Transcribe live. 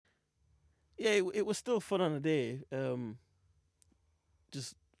it was still fun on the day.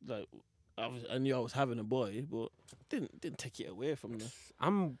 Just like I knew I was having a boy, but didn't take it away from the.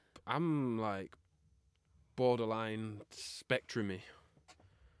 I'm like borderline spectrumy,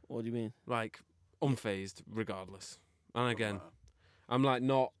 What do you mean? like unfazed regardless. And again, I'm like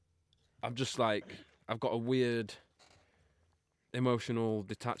not. I'm just like I've got a weird emotional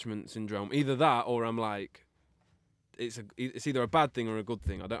detachment syndrome. Either that, or I'm like it's either a bad thing or a good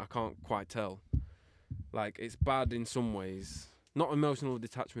thing. I can't quite tell. Like it's bad in some ways, not emotional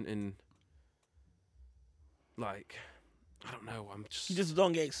detachment in like I don't know. You just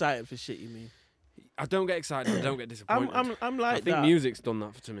don't get excited for shit. You mean? I don't get excited. I don't get disappointed. I'm like I think that. music's done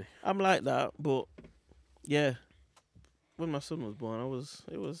that to me. I'm like that, but yeah, when my son was born,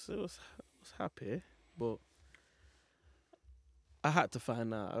 it was happy, but I had to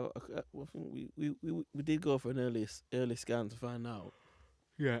find out. I think we did go for an early scan to find out.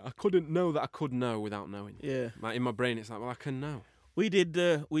 Yeah, I couldn't know that I could know without knowing. Yeah, Like in my brain, it's like, well, I can know. we did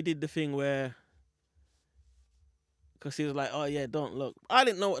the thing where, because he was like, oh yeah, don't look. I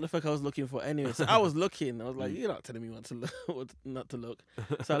didn't know what the fuck I was looking for anyway, so I was looking. I was like, you're not telling me what to look, what not to look.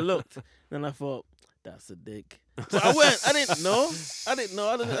 So I looked, and I thought, that's a dick. So I went. I didn't know. I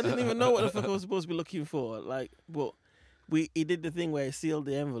didn't even know what the fuck I was supposed to be looking for. Like, but he did the thing where he sealed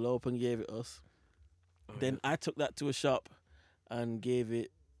the envelope and gave it us. Then I took that to a shop and gave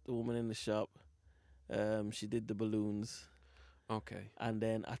it the woman in the shop. She did the balloons. Okay. And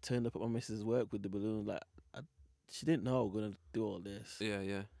then I turned up at my missus' work with the balloons. Like, she didn't know I was gonna do all this. Yeah,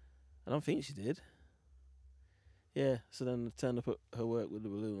 yeah. I don't think she did. Yeah. So then I turned up at her work with the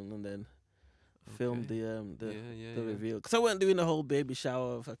balloon and then filmed the reveal. Because I wasn't doing the whole baby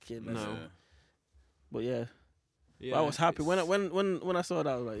shower fucking. No. But yeah. Yeah, But I was happy when I saw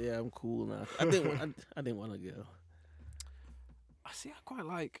that. I was like, yeah, I'm cool now. I didn't want a girl. I see. I quite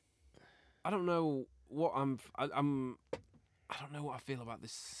like. I don't know what I don't know what I feel about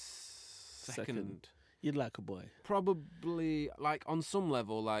this second. You'd like a boy. Probably, like, on some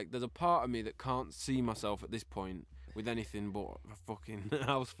level, like, there's a part of me that can't see myself at this point with anything but a fucking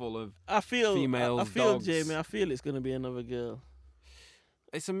house full of females, I feel, dogs. Jamie, I feel it's going to be another girl.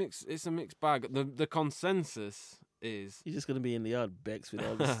 It's a mixed bag. The consensus is... You're just going to be in the yard, Bex, with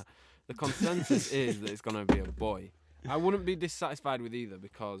all this. The consensus is that it's going to be a boy. I wouldn't be dissatisfied with either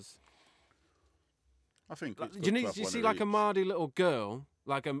because... I think Like, it's do you see like a mardy little girl,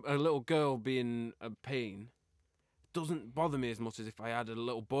 like a little girl being a pain, doesn't bother me as much as if I had a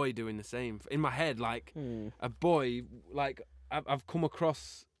little boy doing the same. In my head, like a boy, like I've come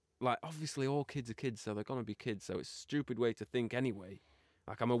across, like obviously all kids are kids, so they're gonna be kids. So it's a stupid way to think anyway.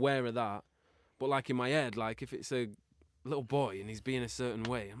 Like I'm aware of that, but like in my head, like if it's a little boy and he's being a certain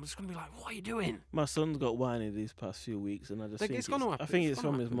way, I'm just gonna be like, what are you doing? My son's got whiny these past few weeks, and I just think It's gonna happen. I think it's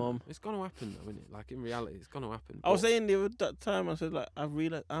from his mom. It's gonna happen though, isn't it? Like in reality, it's gonna happen. I was saying that time, I said, like, I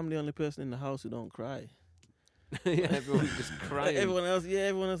realized I'm the only person in the house who don't cry. Yeah, everyone's just crying. Everyone else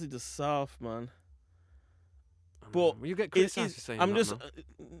is just soft, man. But Well, you get criticised for saying I'm that, just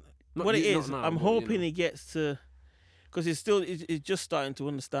man. what you- it not is. now, I'm but, hoping he gets to, because he's just starting to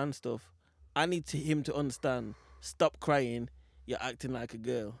understand stuff. I need him to understand. Stop crying. You're acting like a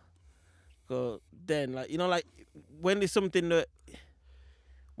girl. Cause then, like, you know, like when there's something that,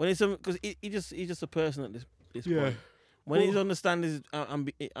 because he's just a person at this point. When he's understanding,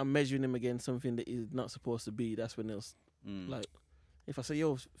 I'm measuring him against something that he's not supposed to be. That's when he'll like, if I say,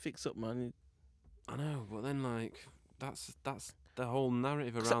 "Yo, fix up, man." I know, but then like that's the whole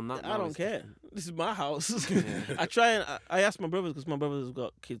narrative around that. I don't care. This is my house. Yeah. I try and I ask my brothers, because my brothers have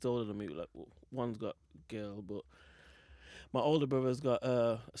got kids older than me. Like, one's got a girl, but my older brother's got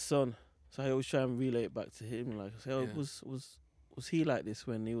a son. So I always try and relay it back to him. Like, I say, oh, was he like this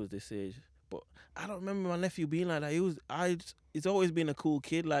when he was this age? But I don't remember my nephew being like that. He's always been a cool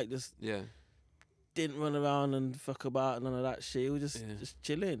kid. Like, just didn't run around and fuck about and none of that shit. He was just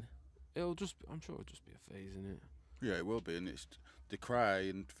chilling. I'm sure it'll just be a phase, innit? Yeah, it will be, and it's they cry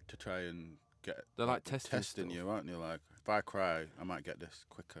and to try and get. They're like testing you, aren't you? Like, if I cry, I might get this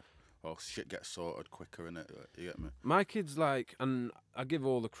quicker, or shit gets sorted quicker, innit? You get me? My kids like, and I give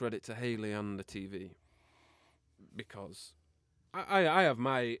all the credit to Hayley and the TV because I have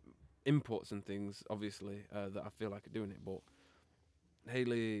my inputs and things, obviously, that I feel like are doing it, but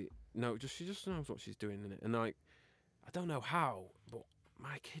Hayley, she just knows what she's doing in it, and like, I don't know how, but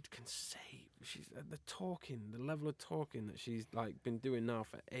my kid can say, the level of talking that she's like been doing now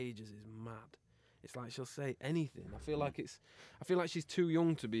for ages is mad. It's like she'll say anything. I feel like she's too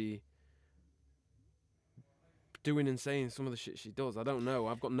young to be doing and saying some of the shit she does. I don't know.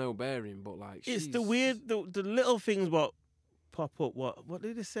 I've got no bearing, but like, it's the weird, the little things what pop up. What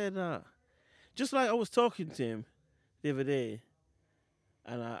did they say that? just like I was talking to him the other day,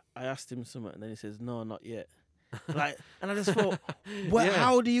 and I asked him something, and then he says, "No, not yet." Like, and I just thought, Yeah.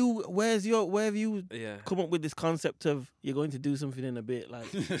 how do you? Where have you Yeah. come up with this concept of you're going to do something in a bit?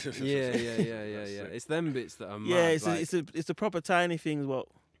 Like, Yeah. It's them bits that are mad. yeah, it's like, it's a proper tiny things. What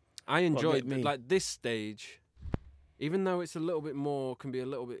I enjoy get me. like this stage, even though it's a little bit more, can be a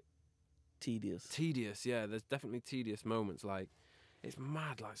little bit tedious. tedious. Yeah, there's definitely tedious moments. Like, it's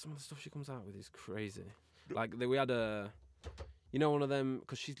mad. Like, some of the stuff she comes out with is crazy. Like, we had one of them,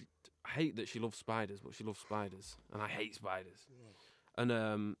 because I hate that she loves spiders, but she loves spiders, and I hate spiders.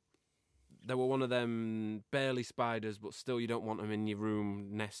 And there were one of them barely spiders, but still you don't want them in your room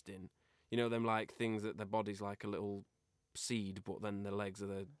nesting. You know them like things that their body's like a little seed, but then their legs are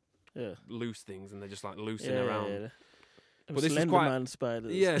the loose things, and they're just like loosing around. Yeah. But this is Slender quite Man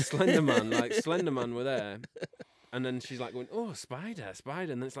spiders. Yeah, Slenderman, like Slenderman were there. And then she's like going, "Oh, spider.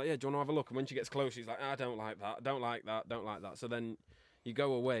 And then it's like, "Yeah, do you want to have a look?" And when she gets close, she's like, "I don't like that. Don't like that. Don't like that." So then you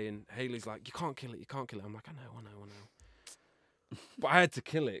go away, and Hayley's like, "You can't kill it. I'm like, I know. But I had to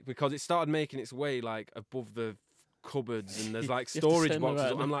kill it because it started making its way like above the cupboards, and there's like You have to storage send her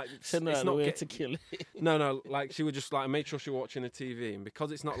boxes. out I'm like, Send her it's out not the way get- to kill it. No, like she would just like make sure she was watching the TV, and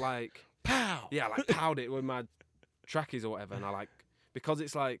because it's not like Pow. yeah, like powed it with my trackies or whatever, and I like because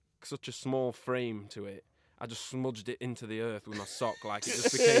it's like such a small frame to it. I just smudged it into the earth with my sock, like it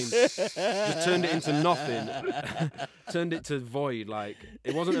just became, just turned it into nothing, turned it to void. Like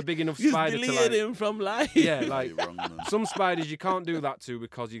it wasn't a big enough Just spider to deleted like, him from life. yeah, like You're wrong, man. some spiders you can't do that to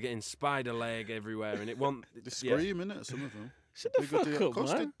because you're getting spider leg everywhere, and it won't. They Yeah. scream, innit, some of them. Shut the They go fuck do- up, Of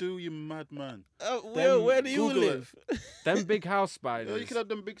course man. they do, you madman. Where do you Google it. live? Them big house Yeah, spiders, you can have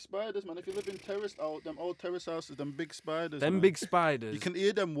them big spiders, man. If you live in them old terrace houses, them big spiders. them man. big spiders. You can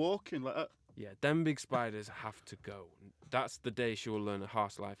hear them walking like that. Yeah, them big spiders have to go. That's the day she will learn a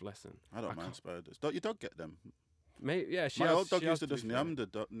harsh life lesson. I don't mind can't- spiders. Don't your dog get them? Yeah, she My has, old dog she used has to just be fair.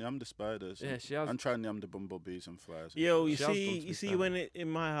 nyam the spiders. Yeah, she has. And try and nyam the bumblebees and flies. Yo, She has done, to be you see fair. when it in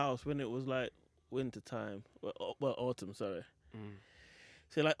my house when it was like winter time, well autumn, sorry. Mm.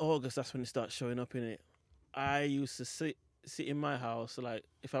 So like August, that's when it starts showing up in it. I used to sit in my house like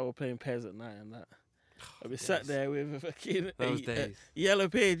if I were playing Pez at night and that. I'd be sat Yes. there with a fucking Those days. yellow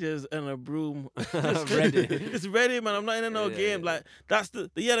pages and a broom. Ready. Just ready, man. I'm not in no Yeah, game. yeah. Like that's the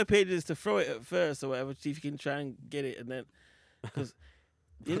yellow pages to throw it at first or whatever. See if you can try and get it, and then because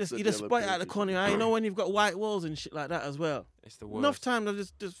you That's just the you just Yellow spot it out the Pages. corner of your eye. You know when you've got white walls and shit like that as well. It's the worst. Enough times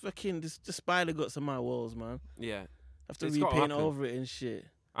I've just fucking just spider guts on my walls, man. Yeah. I have to It's gotta repaint happen. over it and shit.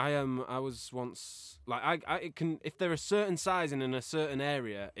 I was once like it can, if they're a certain size and in a certain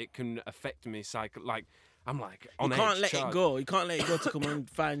area, it can affect me like I'm like on You can't edge, let charged. it go. You can't let it go to come and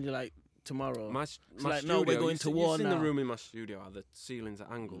find you like tomorrow. My It's my like, studio, no, we're going you've to seen- war you've seen now. the room in my studio, how the ceilings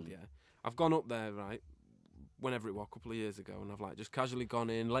are angled. Yeah, I've gone up there right, whenever it was, a couple of years ago, and I've like just casually gone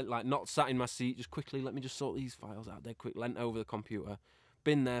in, like not sat in my seat, just quickly let me just sort these files out there quick, leant over the computer,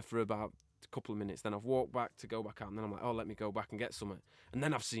 been there for about a couple of minutes, then I've walked back to go back out, and then I'm like, oh, let me go back and get something, and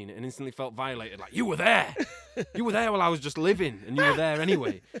then I've seen it and instantly felt violated, like you were there while I was just living, and you were there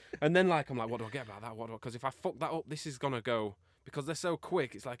anyway, and then like I'm like, what do I get about that? Because if I fuck that up, this is gonna go, because they're so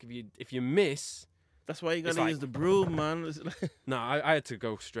quick. It's like if you miss, That's why you It's gotta like- use the broom, man. It's like- no, I had to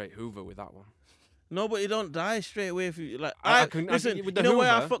go straight Hoover with that one. No, but you don't die straight away if you like. I I can- I listen. can- with You the know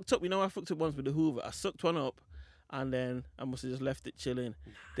where I Hoover- fucked up? You know I fucked up once with the Hoover. I sucked one up, and then I must have just left it chilling.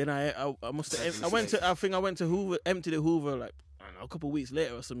 Then I must have. I went to Hoover, emptied the Hoover like I don't know a couple of weeks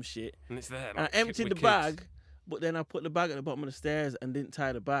later or some shit. And it's there. And I like, emptied with the kids. bag, but then I put the bag at the bottom of the stairs and didn't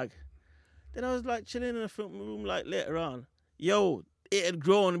tie the bag. Then I was like chilling in the front room like later on. Yo, it had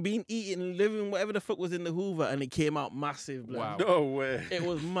grown, been eating, living, whatever the fuck was in the Hoover, and it came out massive. Wow. blood. No way. It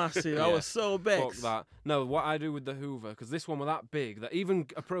was massive. I Yeah. was so Fuck vexed. that. No, what I do with the Hoover, because this one was that big, that even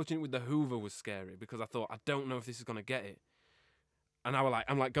approaching it with the Hoover was scary, because I thought, I don't know if this is going to get it. And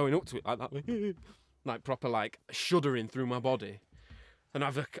I'm like going up to it like that, like proper like shuddering through my body. And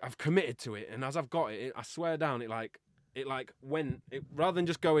I've committed to it, and as I've got it, I swear down, it went, rather than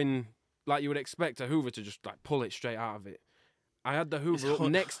just going like you would expect a Hoover to just like pull it straight out of it. I had the Hoover up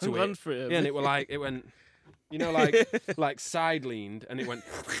next to Hung on it, for it. yeah, and it went, you know, like side leaned, and it went,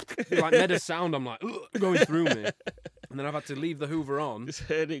 it like made a sound. I'm like going through me, and then I've had to leave the Hoover on Just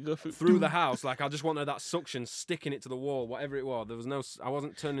heard it go through the house. Like I just wanted that suction sticking it to the wall, whatever it was. There was no, I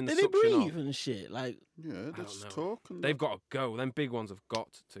wasn't turning the Did it suction breathe off. and shit? Like, Yeah, don't they just know. talk. And They've got to go. Them big ones have got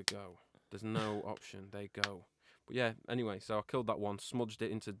to go. There's no option. They go. But yeah, anyway, so I killed that one, smudged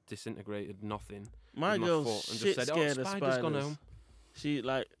it into disintegrated nothing. my with my girl's foot and shit just said, scared "Oh, of spider's gone spiders. home." She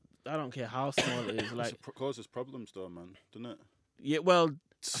like, I don't care how small it is. Like, It causes problems, though, man, doesn't it? yeah, well,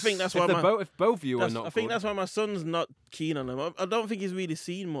 I think that's If, why if both of you are not I think good, that's why my son's not keen on them. I don't think he's really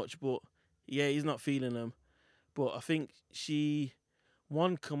seen much, but yeah, he's not feeling them. But I think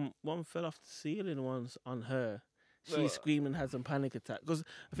one fell off the ceiling once on her. She screamed and had some panic attack because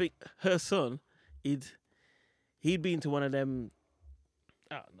I think her son, he'd been to one of them.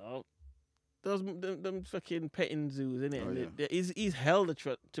 I don't know. Those them fucking petting zoos, innit? Oh, And he's held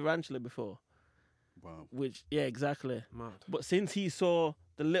a tarantula before. Wow. Which, yeah, exactly. mad. But since he saw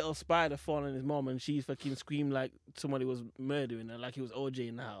the little spider fall on his mom and she fucking screamed like somebody was murdering her, like he was OJ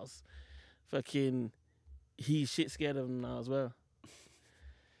in the house, fucking, he's shit scared of him now as well.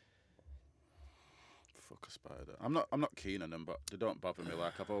 Fuck a spider. I'm not keen on them, but they don't bother me.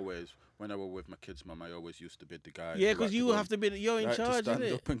 Like I've always, when I was with my kids' mum, I always used to be the guy. Yeah, because you have to be, you're in charge, to stand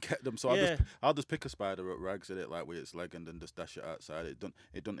innit? up and get them. So Yeah. I'll just pick a spider up, rags at it like with its leg, and then just dash it outside.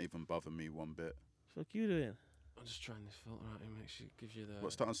 It don't even bother me one bit. Fuck you doing? I'm just trying this filter out. It makes you gives you the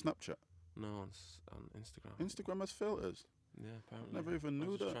What's that on Snapchat? no on Instagram. Instagram has filters. Yeah, apparently. Never even I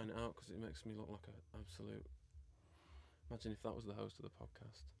knew was just that. trying it out because it makes me look like an absolute. Imagine if that was the host of the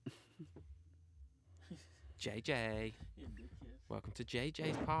podcast. JJ, welcome to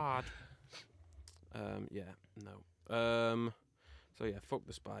JJ's pod. Yeah, no. So yeah, fuck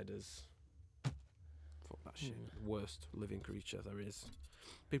the spiders. Fuck that shit. Worst living creature there is.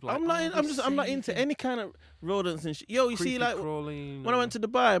 People. Are I'm like, not. I'm not into any kind of rodents and shit. Yo, you see, like crawling. when I went to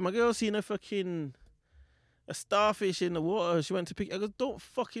Dubai, my girl seen a starfish in the water. She went to pick. I go, don't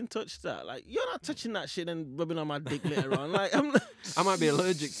fucking touch that. Like, you're not touching that shit and rubbing on my dick later on. Like, I might be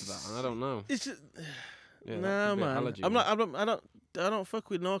allergic to that, and I don't know. It's just. Yeah, that Nah, could be an man. allergy, I'm man. not. I don't fuck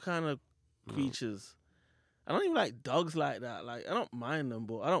with no kind of No. creatures. I don't even like dogs like that. Like, I don't mind them,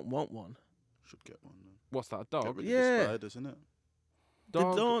 but I don't want one. Should get one. Then. What's that? A Get dog? rid Yeah. of the spiders, innit?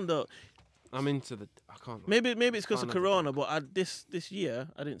 Dog. They don't though. I'm into the. I can't. Maybe it's because of Can't have a Corona, but this year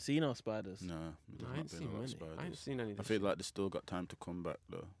I didn't see no spiders. No, I ain't seen many. I ain't seen any. I feel like they still got time to come back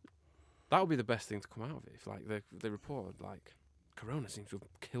though. that would be the best thing to come out of it. If like they report like Corona seems to have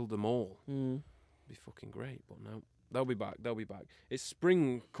killed them all. Mm. Be fucking great, but no, they'll be back. They'll be back. It's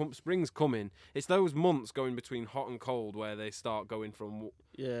spring. Spring's coming. It's those months going between hot and cold where they start going from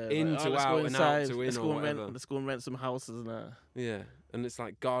Yeah, In to let's out go and inside. out to in Let's or go and whatever. let's go and rent some houses now. yeah, and it's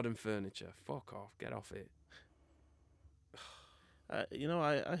like garden furniture. Fuck off. Get off it.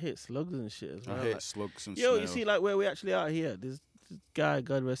 I hate slugs and shit as well. I hate like- slugs and Yo, snails. you see, like where we actually are here. This guy,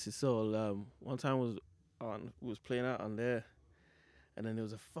 God rest his soul. One time was playing out on there, and then there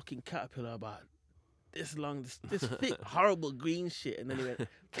was a fucking caterpillar about this long, this thick, horrible green shit, and then he went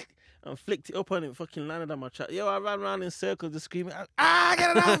and flicked it up on it, fucking landed on my trap. Yo, I ran around in circles, just screaming, get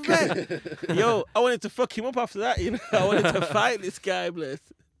it off, man! Yo, I wanted to fuck him up after that. You know, I wanted to fight this guy, bless.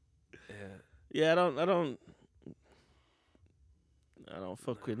 Yeah. Yeah, I don't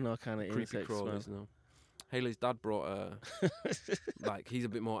fuck with no kind of Creepy insects, crawlers. No. Haley's dad brought like he's a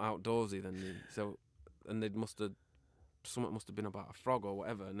bit more outdoorsy than me. So, and something must have been about a frog or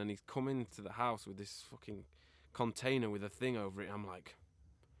whatever. And then he's come into the house with this fucking container with a thing over it. I'm like,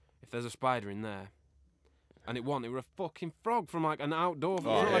 if there's a spider in there, and it were a fucking frog from like an outdoor.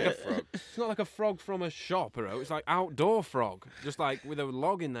 Oh, it's, not like yeah, a, frog. it's not like a frog from a shop, it's like outdoor frog, just like with a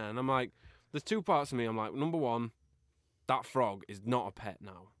log in there. And I'm like, there's two parts of me. I'm like, number one, that frog is not a pet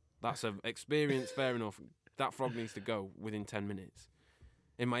now. That's an experience, fair enough. That frog needs to go within 10 minutes.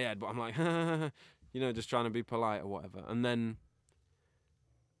 In my head, but I'm like, just trying to be polite or whatever. And then,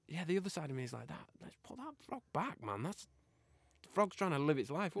 yeah, the other side of me is like, let's put that frog back, man. The frog's trying to live its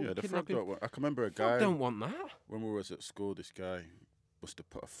life. Yeah, the frog kidnapping- don't want. I can remember a Frog guy don't want that. when we was at school. This guy must have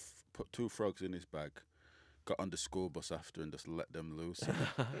put two frogs in his bag. Got on the school bus after and just let them loose.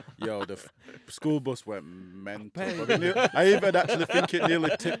 Yo, the school bus went mental. I even actually think it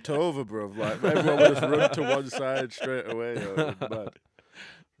nearly tipped over, bruv. Like everyone would just run to one side straight away. Yo, it was bad.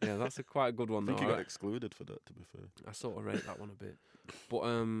 Yeah, that's quite a good one, I think though. he got excluded for that. To be fair, I sort of rate that one a bit. But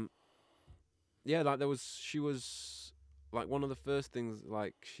yeah, like she was like one of the first things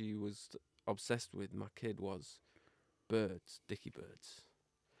like she was obsessed with. My kid was birds, dicky birds.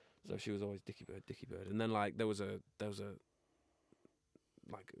 So she was always dicky bird, and then like there was a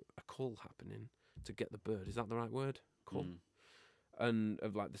like a cull happening to get the bird. Is that the right word? Cull. And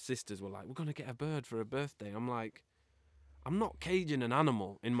of like the sisters were like, we're gonna get a bird for her birthday. I'm like, I'm not caging an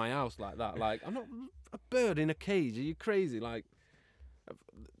animal in my house like that. Like, I'm not a bird in a cage. Are you crazy? Like,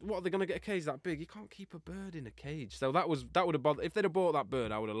 what are they gonna get a cage that big? You can't keep a bird in a cage. So that would have bothered. If they'd have bought that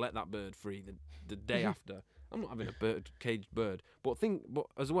bird, I would have let that bird free the day after. I'm not having a caged bird. But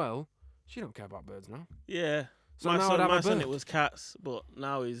as well, she don't care about birds now. Yeah. So my now son, I'd have my a son, bird. it was cats, but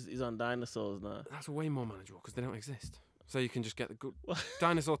now he's on dinosaurs now. That's way more manageable because they don't exist. So you can just get the good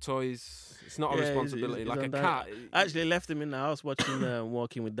dinosaur toys. It's not a Yeah, responsibility. he's Like a on cat. I actually left him in the house watching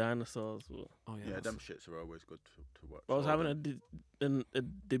Walking with Dinosaurs. Oh yeah. Yeah, that's- them shits are always good to watch. I was All having them. a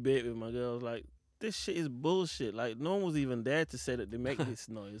debate with my girl. I was like, this shit is bullshit. Like, no one was even there to say that they make this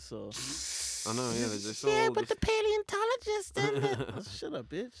noise. So I know. Yeah. There's just yeah, all but just- the paleontologist. Shut up,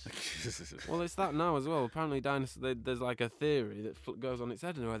 bitch. Well, it's that now as well. Apparently, there's like a theory that goes on its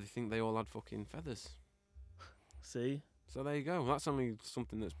head where they think they all had fucking feathers. See? So there you go. That's only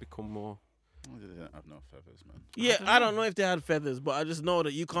something that's become more. Oh, they didn't have no feathers, man. Yeah, don't I know. don't know if they had feathers, but I just know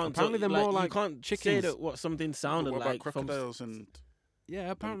that you can't. Apparently they're more like you can't say chickens. that what something sounded What about like from. crocodiles and Yeah,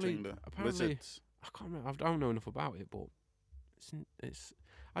 them apparently. thing there? Apparently, Lizards? I can't remember. I don't know enough about it, but it's.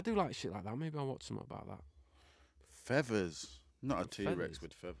 I do like shit like that. Maybe I'll watch something about that. Feathers. Not a Feathers? T-Rex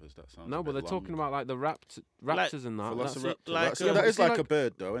with feathers. That sounds. No, a but bit they're talking long. about like the raptors and that. That's Velociraptor. it. like, That's, yeah, that but is see, like like- a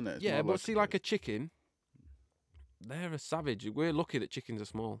bird, though, isn't it? It's Yeah, more but like see, a like a bird. chicken, they're a savage. We're lucky that chickens are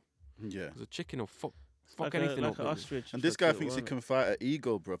small. Yeah. Because a chicken will fuck like anything like up. an doesn't it? ostrich. And this guy thinks he can fight an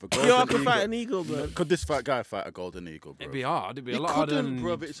eagle, bro. A Yo, I golden can fight eagle. an eagle, bro. Could this fat guy fight a golden eagle, bro? It'd be hard. It'd be He a lot harder couldn't, than.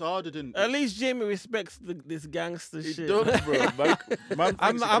 bro. It's harder than. At least Jamie respects this gangster He shit. does, bro. Man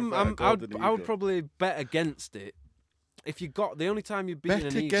thinks he can fight a golden I would eagle. probably bet against it. If you got the only time you've beaten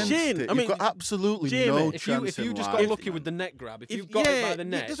Bet an eagle. against Shane, it. I mean, You've got absolutely Jamie, no If chance you in just life, got lucky man. with the neck grab, if If- you've got it by the yeah,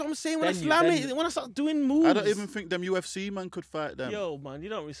 neck, that's what I'm saying. When I then slam then it, when I start doing moves. I don't even think them UFC man could fight them. Yo, man, you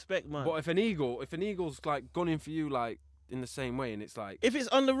don't respect, man. But if an eagle's like gunning for you like in the same way, and it's like If it's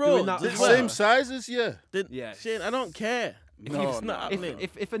on the Doing road, that The as well. same sizes, yeah. then Yeah. Shane, I don't care. No, it's not no, happening.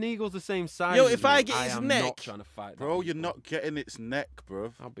 if an eagle's the same size, Yo, as if I me, get his am neck- not trying to fight. that Bro, you're eagle. not getting its neck,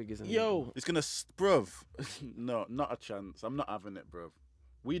 bro. How big is an Yo, eagle? It's gonna, bruv. No, not a chance. I'm not having it, bruv.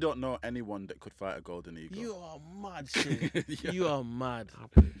 We don't know anyone that could fight a golden eagle. you are mad, Shane. Yeah. You are mad. How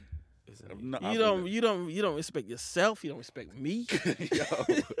big is an I'm eagle? not You having don't, it. you don't respect yourself. You don't respect me.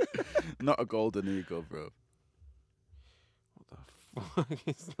 Yo, not a golden eagle, bro. What the fuck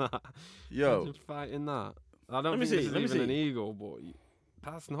is that? Yo, Imagine fighting that. I Let don't me think see, this is let me even an see. eagle,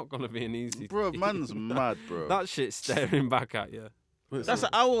 but that's not gonna be an easy. bro, man's mad, bro. That shit's staring back at you. That's an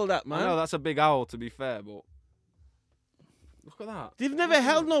owl, that I know man. that's a big owl, to be fair, but look at that. They've never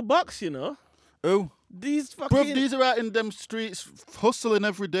held no box, you know. Oh, These bro, fucking. these are out in them streets hustling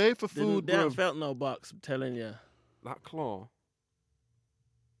every day for they, food, they bro. haven't felt no box. I'm telling you. That claw.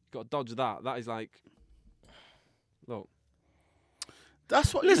 You got to dodge that. That is like. Look.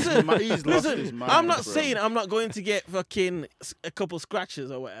 That's what. Listen, he's lost his listen. mind, I'm not bro. saying I'm not going to get fucking a couple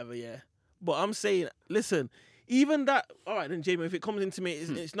scratches or whatever, yeah. But I'm saying, listen, even that. All right, then, Jamie. If it comes into me,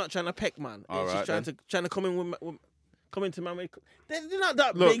 it's not trying to peck, man. All It's right, just trying to come in with come into my. They're not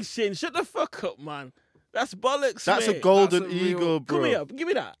that Look. big, Shane. Shut the fuck up, man. That's bollocks. That's a mate. golden That's a real- eagle, bro. Come here, give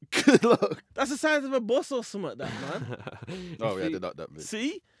me that. Look. That's the size of a bus or something, that man. Oh If yeah, you- they're not that big.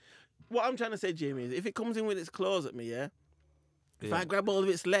 See, what I'm trying to say, Jamie, is if it comes in with its claws at me, yeah. If Yeah. I grab all of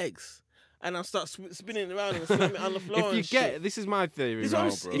its legs and I start spinning it around and slam it on the floor, If you and get shit. it, this is my theory, This what I'm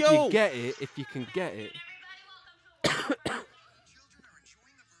right? s- If yo. you get it, if you can get it.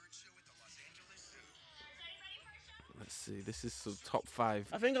 Let's see. This is the top 5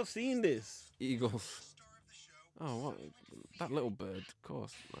 I think I've seen this. eagles. Oh, what? That little bird, of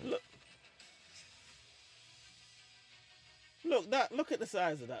course. Like, Look at the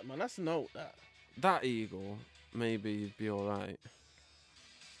size of that, man. That's no that. that eagle, maybe you'd be all right.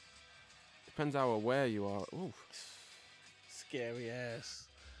 Depends how aware you are. Ooh, Scary ass.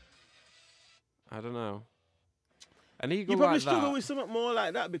 I don't know. An eagle You probably like struggle that. with something more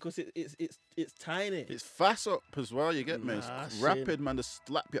like that because it's tiny. It's fast up as well. You get me? Nah, It's shit. rapid, man. The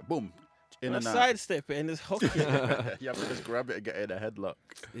slap you, boom, in and and I out. sidestep it and just hook it. You have to just grab it and get it in a headlock.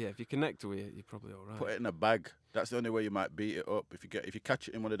 Yeah, if you connect to it, you're probably all right. Put it in a bag. That's the only way you might beat it up. If you catch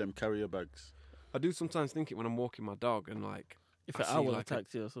it in one of them carrier bags. I do sometimes think it when I'm walking my dog and like. If I an see owl like a-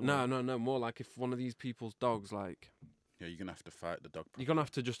 attacked you or something. No. More like if one of these people's dogs, like, Yeah, you're gonna have to fight the dog. you're gonna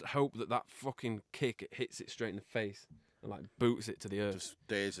have to just hope that fucking kick it hits it straight in the face and like boots it to the earth. Just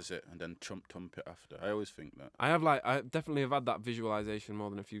dazes it and then tump it after. I always think that. I definitely have had that visualization more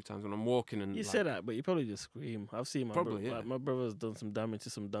than a few times when I'm walking and You like, said that, but you probably just scream. I've seen my Probably, brother. yeah. My brother's done some damage to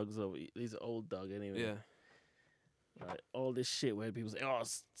some dogs. Over. He's an old dog anyway. Yeah. Like, all this shit where people say, "Oh,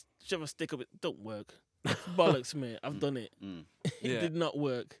 shove a stick up it." Don't work. Bollocks, mate. I've done it. Mm. It Yeah. did not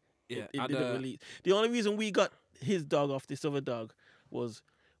work. Yeah, It I'd, didn't release. The only reason we got his dog off this other dog was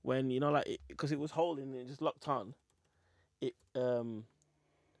when, you know, like, because it was holding and it just locked on. It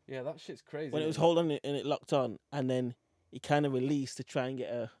Yeah, that shit's crazy. when it was isn't holding it and it locked on, and then it kind of released to try and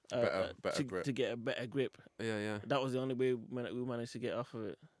get Better grip. to get a better grip. Yeah. That was the only way we managed to get it off of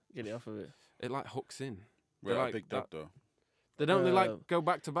it. It like hooks in. We're They're a like big dog though. They don't they like go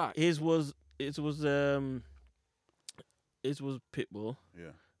back to back. His was Pitbull,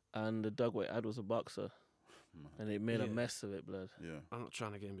 Yeah. and the dog what it had was a boxer, Man. and it made a Yeah. mess of it, blood. Yeah. I'm not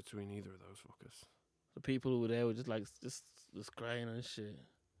trying to get in between either of those fuckers. The people who were there were just like just crying and shit.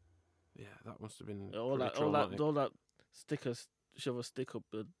 Yeah, that must have been All pretty that traumatic. shove a stick up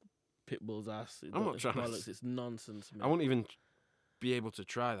the Pitbull's ass. I'm not It's trying to bollocks, it's nonsense, man. I wouldn't even be able to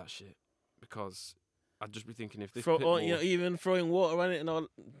try that shit because I'd just be thinking if this You know, even throwing water on it and all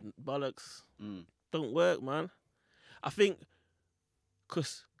bollocks Mm. don't work, man. I think,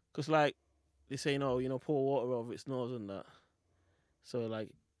 cause like they say, pour water over its nose and that, so like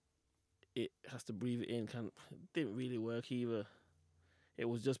it has to breathe it in. It didn't really work either. It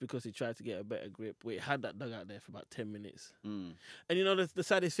was just because he tried to get a better grip. We had that dog out there for about 10 minutes, Mm. and the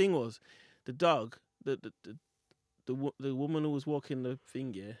saddest thing was the dog, the woman who was walking the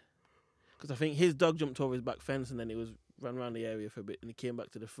thing, yeah. Because I think his dog jumped over his back fence and then he was ran around the area for a bit and he came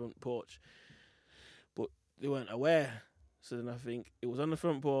back to the front porch. But they weren't aware. So then I think it was on the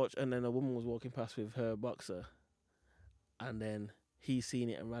front porch and then a woman was walking past with her boxer. And then he seen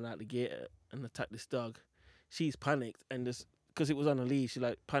it and ran out the gate and attacked this dog. She's panicked and just, because it was on a lead, she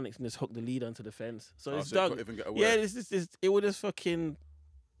like panics and just hooked the lead onto the fence. So this So dog, it couldn't even get away. yeah, it would just fucking,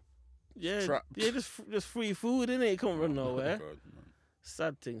 yeah, Trapped. yeah, just free food, innit? It couldn't run nowhere. God, man.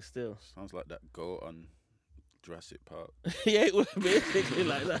 Sad thing still. Sounds like that goat on Jurassic Park. Yeah, it was basically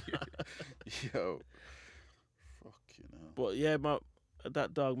like that. Yo. Fucking hell. But yeah,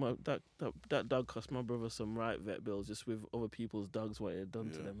 that dog cost my brother some right vet bills just with other people's dogs, what it had done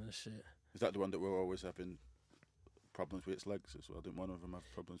to Yeah. them and shit. Is that the one that we're always having problems with its legs as well? Didn't one of them have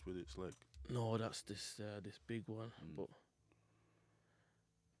problems with its leg? No, that's this big one. Mm. But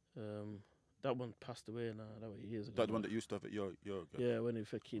that one passed away now. That was years ago. That the one that used to have at your Yeah, when he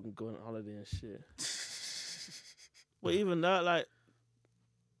fucking going on holiday and shit. But even that, like,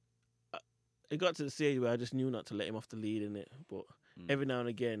 it got to the stage where I just knew not to let him off the lead in it. But every now and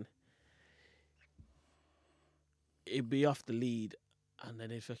again, it'd be off the lead, and then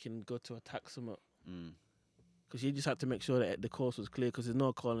he'd fucking go to attack someone. Mm. Because you just had to make sure that the course was clear. Because there's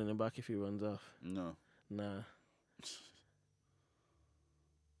no calling him back if he runs off. No. Nah.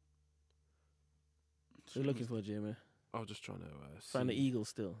 What are you looking for, Jamie? I was just trying to Find the see. eagle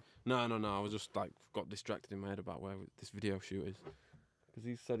still. No. I was just like got distracted in my head about where this video shoot is because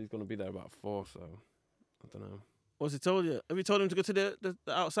he said he's going to be there about 4. So I don't know. What's he told you? Have you told him to go to the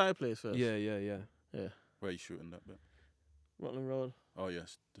outside place first? Yeah. Yeah. Where are you shooting that bit? Rutland Road. Oh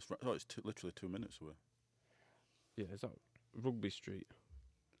yes. It's literally 2 minutes away. Yeah, is that Rugby Street?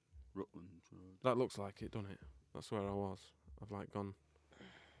 Rutland Road. That looks like it, doesn't it? That's where I was. I've like gone.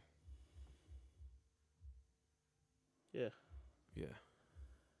 Yeah. Yeah.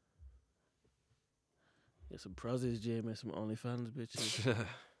 Get some prizes, Jamie. Some OnlyFans, bitches.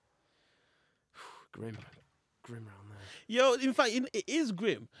 Grim around there. Yo, in fact, it is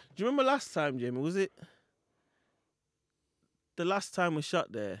grim. Do you remember last time, Jamie? Was it the last time we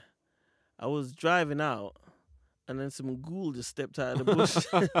shot there? I was driving out, and then some ghoul just stepped out of the bush.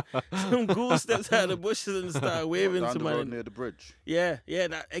 Some ghoul stepped out of the bushes and started waving Down to the road man. near the bridge. Yeah,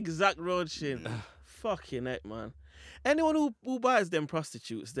 that exact road, Shin. Fucking heck, man. Anyone who buys them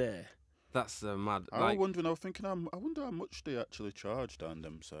prostitutes there, That's mad. I was wondering. I was thinking. I wonder how much they actually charge down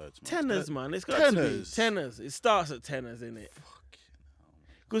them sides. Man. tenors, man. It's got Tenors? to be tenors. It starts at tenors, innit? Fucking hell.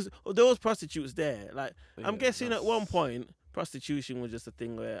 Because those prostitutes there, like, I'm Yeah, guessing at one that's- point, prostitution was just a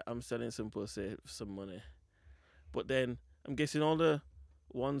thing where I'm selling some pussy for some money. But then, I'm guessing all the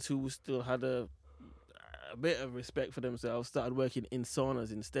ones who still had a bit of respect for themselves started working in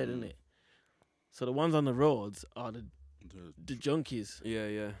saunas instead, innit? So the ones on the roads are the junkies.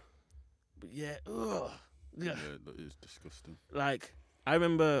 Yeah. But yeah, ugh. Yeah, that is disgusting. Like, I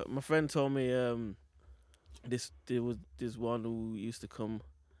remember my friend told me there was this one who used to come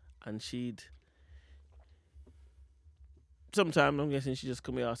and sometimes I'm guessing she just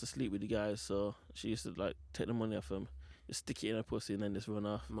come here to sleep with the guys, so she used to like take the money off him, just stick it in her pussy and then just run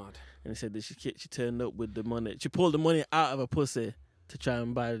off. Mad. And he said that she turned up with the money. She pulled the money out of her pussy to try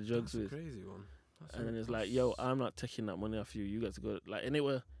and buy the drugs That's a with. crazy one. And then it's like, yo, I'm not taking that money off you. You got to go. Like, and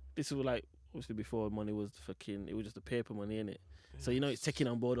this was like, obviously before money was it was just the paper money, innit? So, it's taking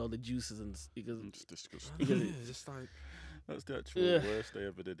on board all the juices and because It's disgusting. because yeah, just like That's the actual Yeah. worst they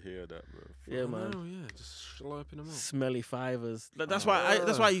ever did hear. That, bro. yeah, man. Oh yeah, just slurping them up. Smelly fivers. That's Oh.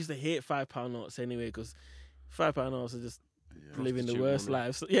 why I used to hate £5 notes anyway, because £5 notes are just Yeah, living the Prostitute worst money.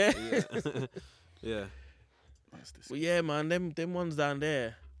 lives. Yeah. Yeah. Yeah. that's But yeah, man, them ones down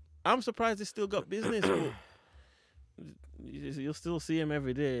there, I'm surprised they still got business. But you'll still see them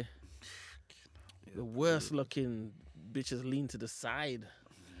every day. Yeah, The worst looking bitches lean to the side.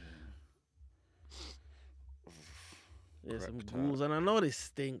 Yeah, some Correct, ghouls, and I know they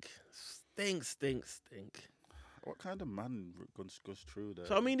stink. Stink. What kind of man goes through that?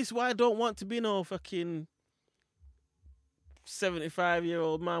 So I mean, this is why I don't want to be no fucking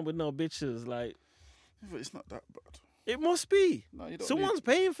 75-year-old man with no bitches. Like, Yeah, but it's not that bad. it must be. No, you don't. Someone's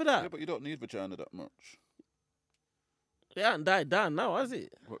paying for that. Yeah, but you don't need vagina that much. It hasn't died down now, has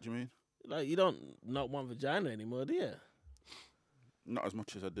it? What do you mean? Like, you don't not want vagina anymore, do you? Not as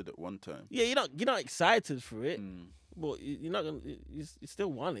much as I did at one time. Yeah, you're not excited for it, Mm, but you're not gonna. You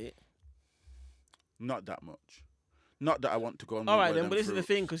still want it. not that much. Not that I want to go on. All with right one then, of but them this is the fruits.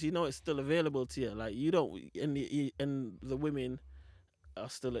 thing, because you know it's still available to you. Like, you don't, and the women are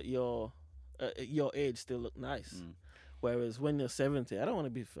still at your age, still look nice. Mm. Whereas when you're 70, I don't want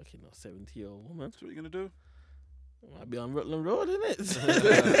to be fucking a 70-year-old woman. So what are you gonna do? I might be on Rutland Road, innit?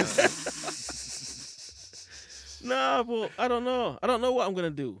 Nah, but I don't know. I don't know what I'm gonna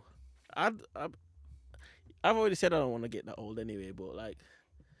do. I've already said I don't want to get that old anyway. But like,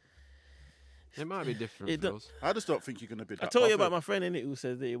 It might be different It for do- us. I just don't think you're gonna be. That I told you about bothered. my friend in it who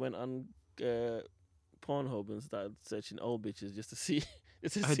says that he went on Pornhub and started searching old bitches just to see,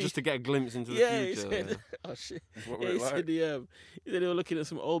 Just to get a glimpse into the yeah, he future. said, oh shit. What Yeah, were he it like? said he said they were looking at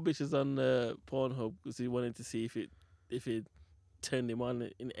some old bitches on Pornhub because he wanted to see if it turned him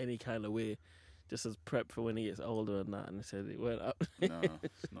on in any kind of way, just as prep for when he gets older and that. And he said it went up. No,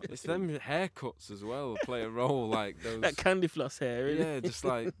 it's not. It's them haircuts as well play a role, like those. That candy floss hair, innit? Yeah, just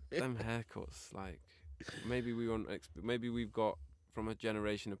like them haircuts. Like maybe we won't. Maybe we've got from a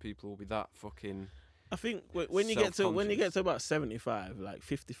generation of people who'll be that fucking. I think when you get to about 75, like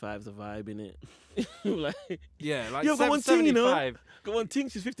 55's a vibe in it. Like, Yeah, like Yo, got one thing, you know? 75. got one thing,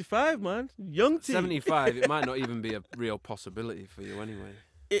 she's 55, man. Young thing. 75, it might not even be a real possibility for you anyway.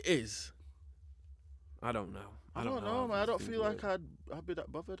 It is. I don't know. I don't know, how man. I don't these feel things like I'd be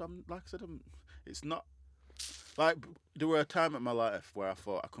that bothered. I'm like I said, it's not like there were a time in my life where I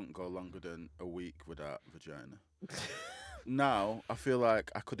thought I couldn't go longer than a week without vagina. Now I feel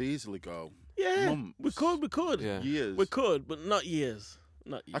like I could easily go Yeah, months, we could. Yeah. years. We could, but not years.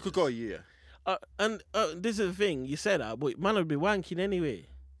 Not years. I could go a year. And this is the thing, you said that, but man would be wanking anyway.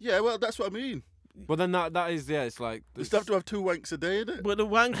 Yeah, well, that's what I mean. But then that is, yeah, it's like. You still have to have 2 wanks a day, innit? But the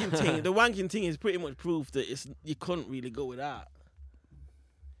wanking thing is pretty much proof that you couldn't really go without.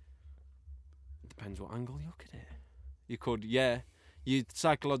 Depends what angle you look at it. You could, yeah. You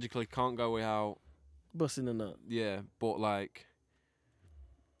psychologically can't go without, Busting a nut. yeah, but like.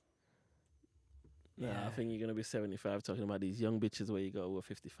 Nah, Yeah. I think you're gonna be 75 talking about these young bitches where you go over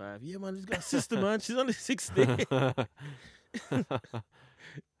 55. Yeah, man, she's got a sister, man. She's only 60.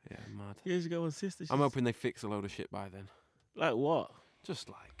 Yeah, mad. Yeah, she's got one sister. I'm hoping they fix a load of shit by then. Like what? Just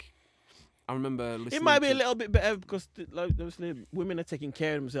like. I remember listening. It might be to, a little bit better because, like, obviously, women are taking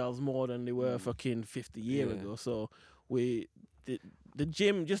care of themselves more than they were fucking 50 years Yeah. ago. So the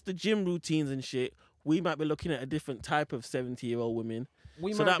gym routines and shit. We might be looking at a different type of 70-year-old women.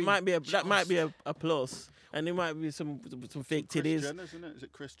 So that might be a plus, and there might be some fake Kris titties. Jenner, isn't it? Is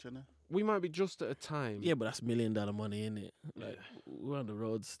it Kris Jenner? We might be just at a time. Yeah, but that's $1 million money, isn't it? Like, we're on the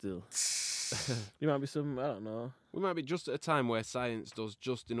road still. There might be some, I don't know. We might be just at a time where science does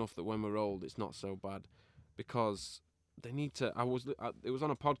just enough that when we're old, it's not so bad, because they need to. It was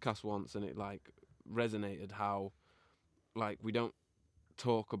on a podcast once, and it like resonated how, like, we don't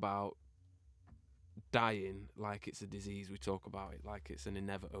talk about dying like it's a disease. We talk about it like it's an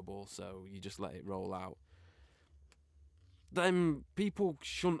inevitable, so you just let it roll out. Them people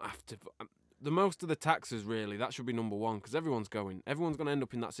shouldn't have to. The most of the taxes, really, that should be number one, because everyone's going to end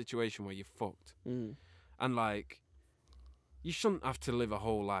up in that situation where you're fucked. Mm. And like, you shouldn't have to live a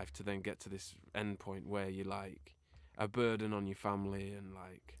whole life to then get to this end point where you're like a burden on your family and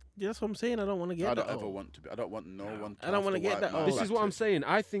like. Yeah, that's what I'm saying. I don't want to get I that don't ever old. want to be. I don't want no one. I don't want to get that old. This is what I'm saying.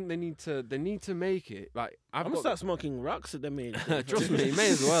 I think they need to make it like. I'm gonna start smoking rocks at them age. Trust me, you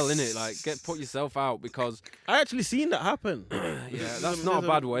may as well, innit? Like, put yourself out, because I actually seen that happen. yeah, that's not a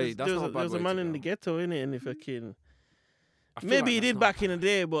bad way. That's not a bad way. There's a man to in go. the ghetto, innit, and if fucking I feel maybe like he that's did not back in the bad.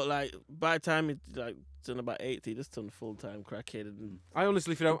 day, but like by the time he like turned about 80, he just turned full time crackhead. And I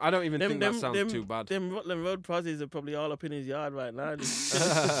honestly feel. I don't even think that sounds too bad. Them Rutland Road posies are probably all up in his yard right now. Just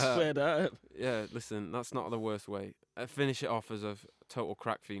swear that. Yeah, listen, that's not the worst way. Finish it off as a total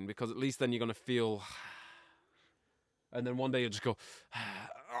crack fiend, because at least then you're gonna feel. And then one day you'll just go,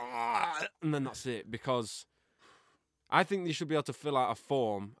 and then that's it. Because I think you should be able to fill out a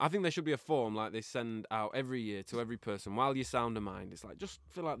form. I think there should be a form like they send out every year to every person while you're sound of mind. It's like, just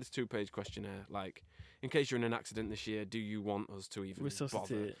fill out this 2-page questionnaire. Like, in case you're in an accident this year, do you want us to even bother?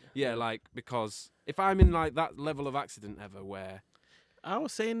 Resuscitate. Yeah, like, because if I'm in like that level of accident ever where I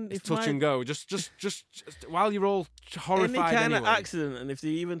was saying it's if touch and go, just while you're all horrified any kind anyway. of accident, and if they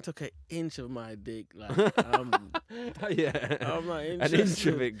even took an inch of my dick, like Yeah, I'm not an interested. inch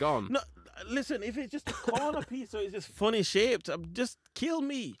of it gone. No, listen, if it's just a corner piece, so it's just funny shaped, just kill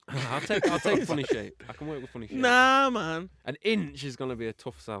me. I'll take funny shape. I can work with funny shape. Nah, man. An inch is gonna be a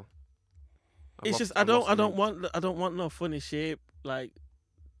tough sell. It's just I don't want no funny shape. Like,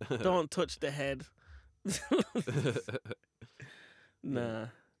 don't touch the head. Nah.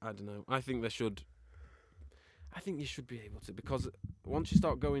 I don't know. I think you should be able to, because once you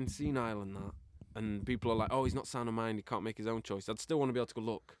start going senile and that, and people are like, "Oh, he's not sound of mind. He can't make his own choice." I'd still want to be able to go,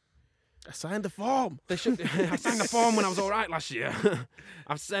 "Look, I signed the form. they should." I signed the form when I was all right last year.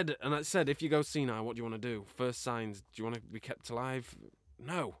 I said, if you go senile, what do you want to do? First signs, do you want to be kept alive?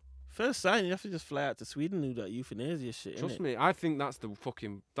 No. First sign, you have to just fly out to Sweden and do that euthanasia shit. Trust innit? me, I think that's the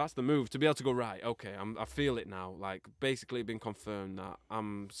move, to be able to go, right, okay, I feel it now. Like, basically been confirmed that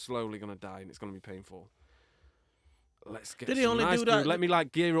I'm slowly gonna die and it's gonna be painful. Let's get Did he some only nice do that- food. Let me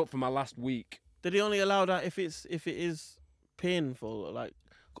like gear up for my last week. Did he only allow that if it is painful? Like,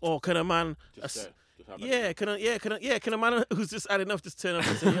 or can a man? Can a man who's just had enough just turn up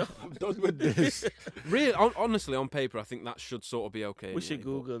and say, "Yo, I'm done with this. Really, honestly, on paper, I think that should sort of be okay. we should anyway,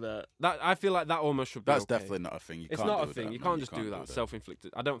 but Google that." that. I feel like that almost should be. That's okay. definitely not a thing. It's not a thing. You can't just do that.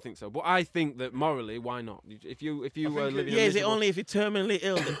 Self-inflicted. I don't think so. But I think that morally, why not? If you were living, Yeah, is it only if you're terminally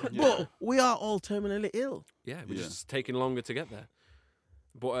ill? But we are all terminally ill. Yeah, we're just taking longer to get there.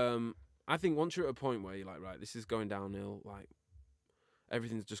 But I think once you're at a point where you're like, right, this is going downhill, like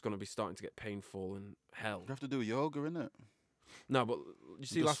everything's just going to be starting to get painful and hell. You have to do yoga, innit? No, but you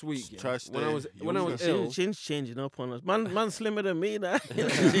see, Just last week try when I was younger. ill. Chin's changing up on us. Man slimmer than me now.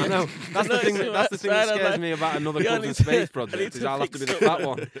 I know. That's the thing. That's the thing that scares me about another Yeah, I Cubs in need to- Space I project. need Is to I'll have to be the fix fat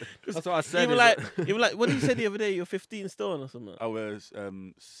one. That's what I said. Even like, what did you say the other day? You're 15 stone or something. I was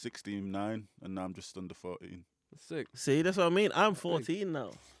 16.9 and now I'm just under 14. Sick. See, that's what I mean. I'm 14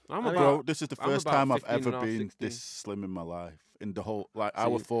 now. I'm I about. Bro, this is the I'm first about time I've 15 ever and a half, been 16. this slim in my life. In the whole, like, I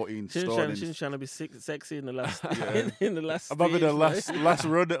was 14 Chin's stone. trying to be sexy in the last Yeah. in the last. I'm having stage, a last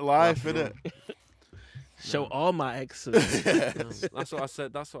run at life, innit? Show all my excellence. That's what I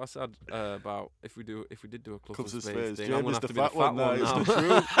said. That's what I said about if we did do a Clubs of Space thing. I'm James gonna is have the to be the fat one now. It's now. the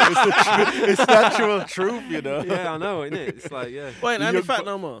truth. It's the actual truth, you know. Yeah, I know, innit? It's like, yeah. Wait, You I'm young fat fu-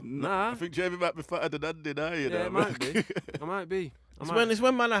 no more. Nah. I think Jamie might be fatter than Andy now, you know. Yeah, it might be. I might be. It's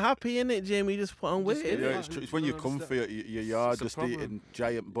when man are happy, innit, Jamie? You just put on weight. Just- Yeah, innit? it's true. It's when I you're don't comfy at your yard, It's a just problem. eating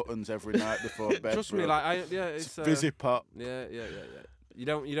giant buttons every night before bed. Trust me, bro. like it's it's fizzy pop. Yeah. You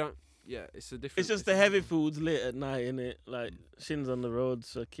don't. Yeah, it's a different. It's just the heavy foods late at night, innit? Like Shin's on the road,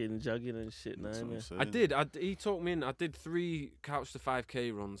 sucking, jogging and shit now, That's what I'm innit? saying. He talked me in. I did 3 couch to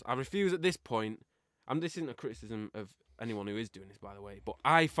 5K runs. I refuse at this point. This isn't a criticism of anyone who is doing this, by the way. But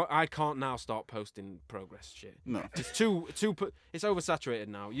I can't now start posting progress shit. No. It's it's oversaturated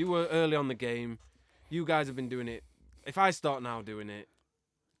now. You were early on the game. You guys have been doing it. If I start now doing it,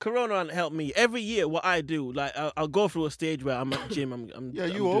 Corona hasn't helped me. Every year, what I do, like I'll go through a stage where I'm at gym. I'm Yeah, I'm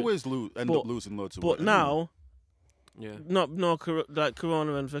you doing- always end But- up losing loads of But weight. now, yeah. like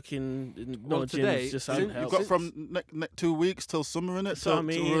Corona and fucking no Well, today, gyms just since- haven't You've helped. got from 2 weeks till summer, innit? So I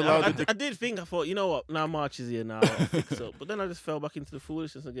mean, we're allowed I did think, I thought, you know what, now March is here now, I'll fix up. But then I just fell back into the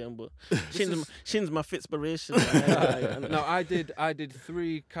foolishness again. But Shin's my fitspiration. No, I did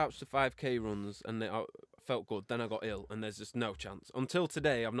 3 couch to 5K runs and I felt good. Then I got ill and there's just no chance. Until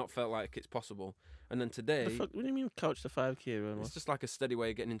today, I've not felt like it's possible. And then today, The fuck, what do you mean couch to 5K run? it's just like a steady way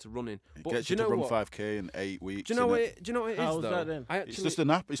of getting into running. It But gets do you you to know run what? 5k in 8 weeks. Do you know what? innit? Do you know what it is How's though? that then? I It's actually, just an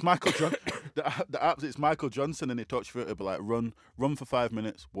app. It's Michael Johnson. the app. It's Michael Johnson, and he talks through it. But like run for 5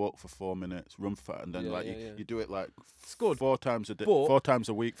 minutes, walk for 4 minutes, run for 5, and then Yeah. you do it like It's good. 4 times a day, But- 4 times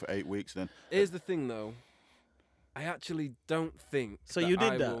a week for 8 weeks. Then Here's the thing though. I actually don't think. So that you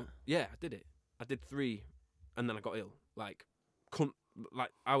did I that? will- Yeah, I did it. I did 3, and then I got ill. Like,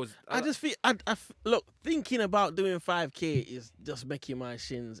 I was. I just feel, look, thinking about doing 5K is just making my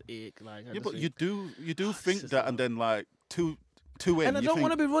shins ache. Like, yeah, but you do think just that, not- and then like two in, and I you don't think,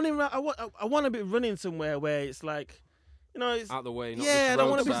 want to be running. I want to be running somewhere where it's like, you know, it's out the way. Not Yeah, I don't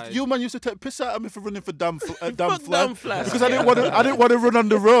wanna be- roadside. You man used to take piss out of me for running for damn fuck flat damn flat. because I didn't want to run on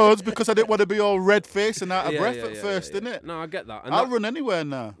the roads because I didn't want to be all red faced and out of breath at first, innit? No, I get that. And I'll that- run anywhere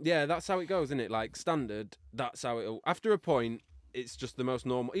now. Yeah, that's how it goes, isn't it? Like standard, that's how it. After a point, it's just the most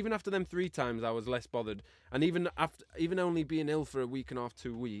normal. Even after them 3 times, I was less bothered, and even only being ill for a week and a half,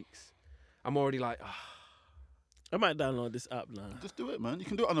 2 weeks, I'm already like, I might download this app now. Just do it, man. You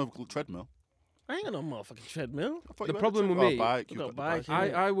can do it on a treadmill. I ain't got no motherfucking treadmill. I thought The you had a problem with treadmill. me- bike. I You've got got the bike,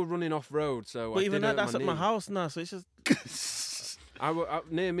 bike. yeah. I were running off road, so But I even did that, that's hurt at my my knee. house now, so it's just.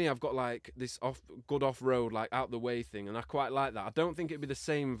 Near me, I've got like this good off road, like out the way thing, and I quite like that. I don't think it'd be the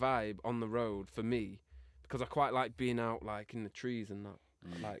same vibe on the road for me, because I quite like being out like in the trees and that.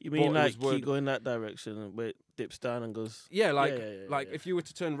 Like, You but mean it like was word- keep going that direction where it dips down and goes? Yeah, like yeah. if you were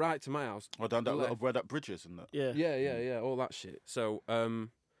to turn right to my house. Or down that left. little where that bridge is and that. Yeah. Yeah, all that shit. So,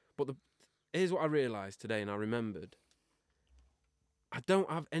 but here's what I realised today, and I remembered. I don't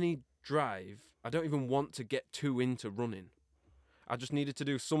have any drive. I don't even want to get too into running. I just needed to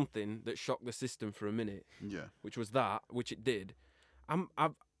do something that shocked the system for a minute, Yeah. which was that, which it did.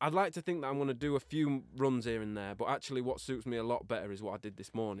 I'd like to think that I'm going to do a few runs here and there, but actually what suits me a lot better is what I did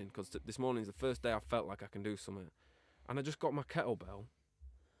this morning, because this morning's the first day I felt like I can do something. And I just got my kettlebell,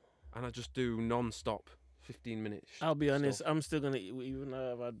 and I just do non-stop 15 minutes. I'll be honest, stuff. I'm still gonna eat, even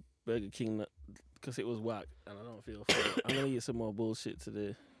though I've had Burger King because it was whack and I don't feel full. I'm gonna eat some more bullshit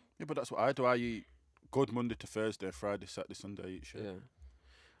today. Yeah, but that's what I do. I eat good Monday to Thursday, Friday, Saturday, Sunday. I eat shit. Yeah.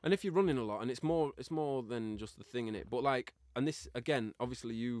 And if you're running a lot, and it's more than just the thing in it. But like, and this again,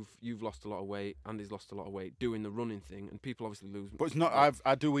 obviously you've lost a lot of weight. Andy's lost a lot of weight doing the running thing, and people obviously lose. But it's not.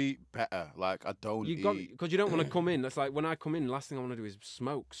 I do eat better. Like I don't You eat. got because you don't want to come in. That's like when I come in, last thing I want to do is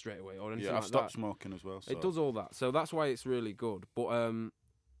smoke straight away or anything Yeah, like I've stopped that. smoking as well. So. It does all that, so that's why it's really good. But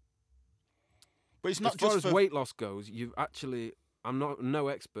But it's not as far just as for weight loss goes, you've actually. I'm not no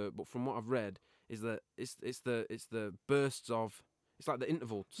expert, but from what I've read, is that it's the bursts of. It's like the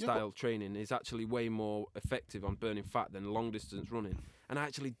interval Yeah, but- style training is actually way more effective on burning fat than long distance running. And I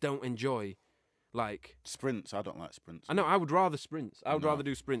actually don't enjoy, like, sprints. I don't like sprints. I know I would rather sprints. I would No, rather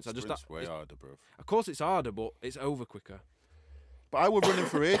do sprints. Sprints way harder, bro. Of course, it's harder, but it's over quicker. But I was running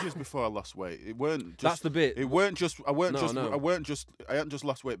for ages before I lost weight. It weren't just. That's the bit. It weren't just. I weren't No, just. no. I hadn't just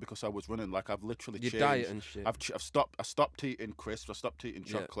lost weight because I was running. Like I've literally Your changed. diet and shit. I've stopped. I stopped eating crisps. I stopped eating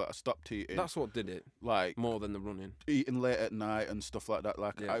Yeah. chocolate. I stopped eating That's what did it like more than the running. eating late at night and stuff like that.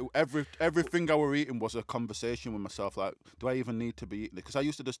 Like Yeah. everything I were eating was a conversation with myself. Like, do I even need to be eating? Because I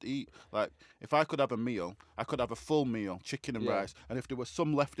used to just eat. Like, if I could have a meal, I could have a full meal, chicken and Yeah. rice, and if there was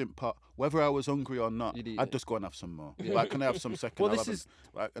some left in pot, whether I was hungry or not, You'd eat I'd it. just go and have some more. Yeah. Like, can I have some second? Well, I'll this have is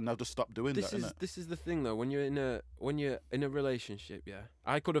like, and I've just stopped doing this that. is innit? this is the thing though. When you're in a relationship, yeah,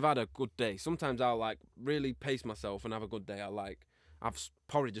 I could have had a good day. Sometimes I'll like really pace myself and have a good day. I'll like have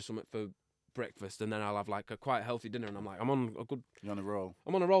porridge or something for breakfast, and then I'll have like a quite healthy dinner, and I'm like, I'm on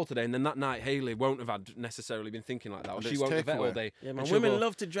a roll today. And then that night, Haley won't have had necessarily been thinking like that, or And she it's won't have ate all takeaway. day. Yeah, And man. she'll Women go-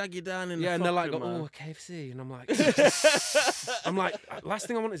 love to drag you down in the Yeah, and they're like, fucking, oh, man. a KFC, and I'm like, I'm like, last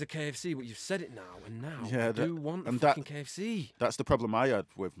thing I want is a KFC, but you've said it now, and now Yeah, I that- do want a and that- fucking KFC. That's the problem I had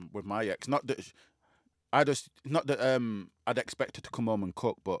with my ex. Not that I'd expect her to come home and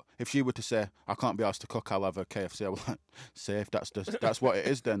cook, but if she were to say I can't be asked to cook, I'll have a KFC. I was like, safe. That's what it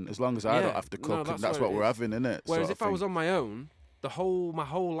is then. As long as I Yeah, don't have to no, cook, that's that's what what it we're is. having, innit? Whereas sort if of I was thing. on my own, my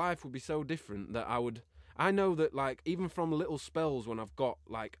whole life would be so different that I know that like even from little spells when I've got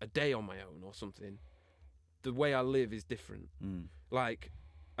like a day on my own or something, the way I live is different. Like,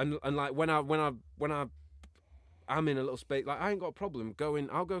 and like when I'm in a little space, like I ain't got a problem going.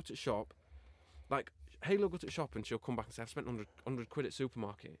 I'll go to shop, like Haley will go to the shop and she'll come back and say I've spent 100 quid at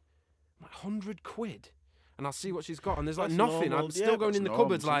supermarket. I'm like 100 quid, and I'll see what she's got, and there's like That's nothing. normal. I'm still Yeah, going in the that's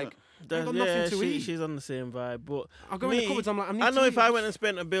cupboards normal, like isn't I've got nothing to eat. She's on the same vibe, but I'll go in the me, cupboards. I'm like, I know if I went and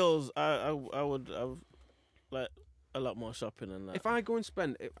spent the bills, I would have like a lot more shopping than that. If I go and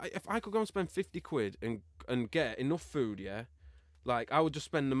spend, if I could go and spend 50 quid and get enough food, yeah, like I would just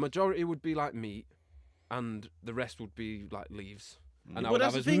spend the majority would be like meat, and the rest would be like leaves. And I Well, would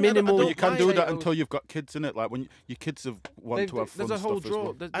that's have as the thing, I don't- minimal. I don't You can mind do that potatoes- until you've got kids in it. Like when your kids want to have fun There's a whole stuff as drawer.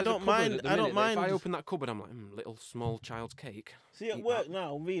 well. There's I a don't cupboard mind- at the I don't minute that If I mind. open that cupboard, I'm like, little small child's cake. See, at Eat work that.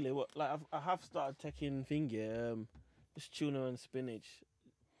 now, really, I have started taking just tuna and spinach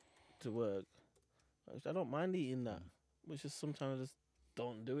to work. I don't mind eating that, but it's just sometimes I just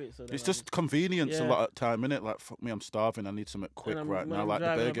don't do it. So then It's just convenience a Yeah. lot of time, innit? Like, fuck me, I'm starving. I need something quick right now, like the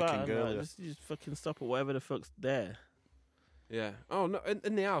Burger King earlier. Just fucking stop at whatever the fuck's there. Yeah. Oh no,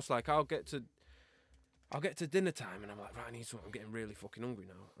 in the house, like I'll get to dinner time and I'm like, right, I need something. I'm getting really fucking hungry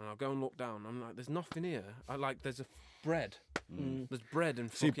now, and I'll go and look down. I'm like, there's nothing here. There's a bread. There's bread and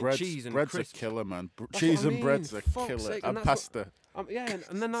See, fucking cheese and bread's crisps. a killer, man. That's Cheese what I and bread's mean, a fuck's killer. sake, And and that's pasta. Yeah,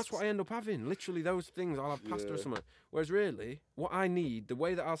 and then that's what I end up having. Literally those things. I'll have pasta or Yeah. something. Whereas really, what I need, the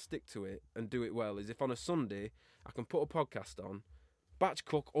way that I'll stick to it and do it well, is if on a Sunday I can put a podcast on, batch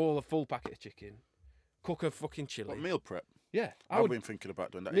cook all a full packet of chicken, cook a fucking chili. What, meal prep? Yeah, I've been thinking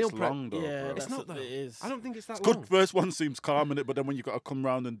about doing that. meal It's prep. long though. Yeah, bro. It's not what though. it is. I don't think it's that It's long. good. First one seems calm in it, but then when you got to come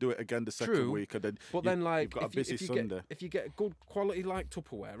round and do it again the second True. week, and then But you- then, like, you've got a if you- busy if you Sunday. get if you get good quality like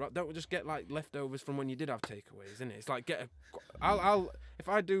Tupperware, right? Don't just get like leftovers from when you did have takeaways, innit? It's like I'll if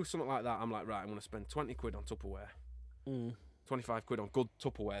I do something like that, I'm like, right, I'm gonna spend 20 quid on Tupperware, 25 quid on good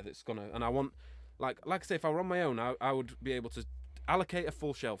Tupperware that's gonna, and I want like I say, if I were on my own, I would be able to allocate a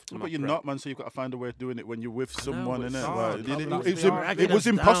full shelf to my But you're prep. not, man. So you've got to find a way of doing it when you're with someone, but it's innit? hard. Like, That's the hard it bit. was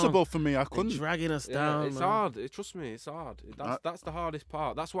impossible for me. I They're couldn't. dragging us Yeah, down. it's man. hard. Trust me, it's hard. That's the hardest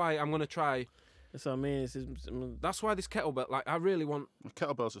part. That's why I'm gonna try. That's what I mean. That's why this kettlebell, like, I really want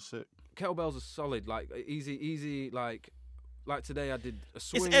Kettlebells are sick. kettlebells are solid, like easy, like today I did a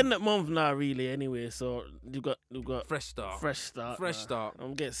swing. It's end of month now, really. Anyway, so you've got fresh start. fresh start. Fresh now. start.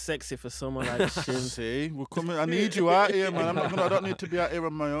 I'm getting sexy for someone like Shin. See, we're coming. I need you out here, man. I don't need to be out here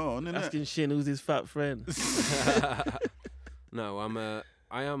on my own, innit? Asking Shin who's his fat friend. No,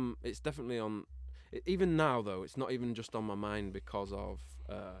 I am. It's definitely on. Even now, though, it's not even just on my mind because of.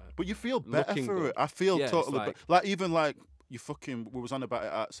 But you feel better looking for good. it. I feel Yeah, it's totally like- like even like you fucking. We was on about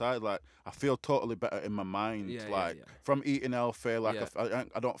it outside. Like I feel totally better in my mind. Yeah, like yeah. from eating healthy. Like Yeah.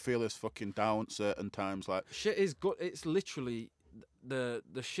 I don't feel as fucking down certain times. Like Shit is good. It's literally the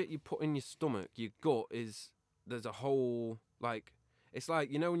shit you put in your stomach. Your gut is there's a whole like. It's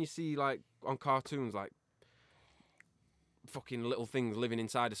like, you know, when you see like on cartoons like fucking little things living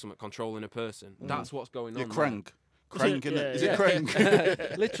inside of something controlling a person. That's what's going on. you're there. crank. Crank, innit? Yeah, Is yeah. it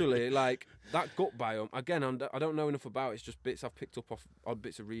crank? Literally, like that gut biome. Again, I don't know enough about it. It's just bits I've picked up off odd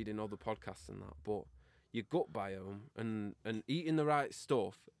bits of reading, other podcasts and that. But your gut biome and eating the right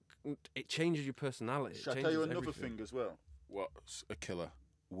stuff, it changes your personality. It Shall I tell you changes another everything. thing as well? What's a killer?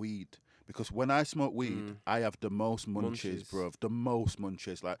 Weed. Because when I smoke weed, I have the most munchies, Munchies. bruv. The most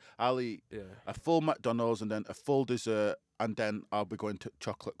munchies. Like I'll eat Yeah. a full McDonald's and then a full dessert, and then I'll be going to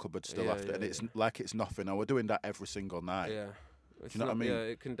chocolate cupboard still Yeah, after, yeah, and it's yeah. like it's nothing. And we're doing that every single night. Yeah. It's you know what I mean? Yeah,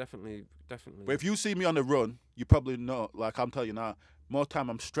 it can definitely. But if you see me on the run, you probably know. Like I'm telling you now, more time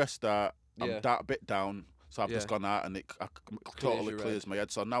I'm stressed out. Yeah. I'm that bit down, so I've just Yeah. gone out and it totally your clears head. my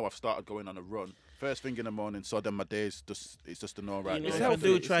head. So now I've started going on a run first thing in the morning. So then my day's just an all right. You know, It's if day. I healthy,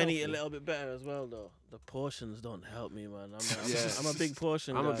 do it's try and eat a healthy. little bit better as well, though. The portions don't help me, man. Yeah. I'm a big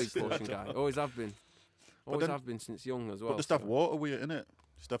portion I'm guy. a big portion guy. Always have been. Always then- have been since young as well. But just have so- water with it, innit?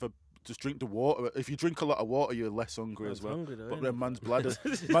 Just drink the water. If you drink a lot of water, you're less hungry I as was well. hungry though, But innit? then man's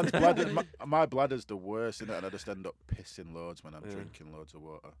my bladder's the worst, innit? And I just end up pissing loads when I'm Yeah. drinking loads of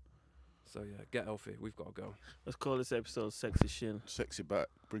water. So yeah, get healthy. We've got to go. Let's call this episode "Sexy Shin." Sexy back,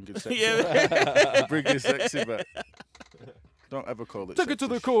 bringing sexy Yeah. back. Bringing sexy back. Don't ever call it. Take it to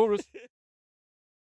sexy the chorus.